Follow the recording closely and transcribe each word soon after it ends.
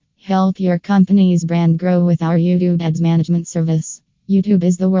Help your company's brand grow with our YouTube Ads Management service. YouTube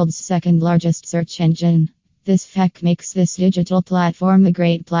is the world's second largest search engine. This fact makes this digital platform a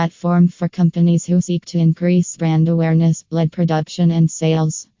great platform for companies who seek to increase brand awareness, lead production, and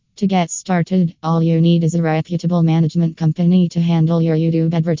sales. To get started, all you need is a reputable management company to handle your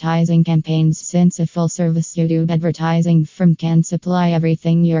YouTube advertising campaigns, since a full service YouTube advertising firm can supply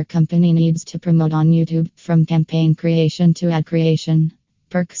everything your company needs to promote on YouTube, from campaign creation to ad creation.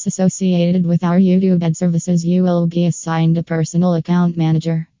 Perks associated with our YouTube ad services: you will be assigned a personal account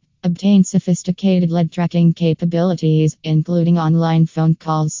manager. Obtain sophisticated lead tracking capabilities, including online phone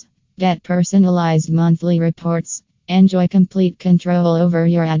calls. Get personalized monthly reports. Enjoy complete control over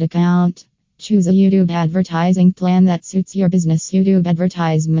your ad account. Choose a YouTube advertising plan that suits your business. YouTube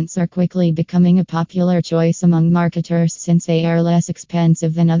advertisements are quickly becoming a popular choice among marketers, since they are less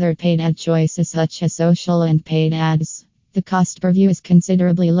expensive than other paid ad choices such as social and paid ads. The cost per view is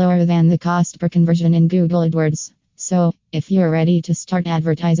considerably lower than the cost per conversion in Google AdWords. So, if you're ready to start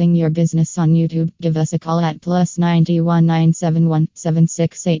advertising your business on YouTube, give us a call at +91 971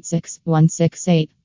 7686 168.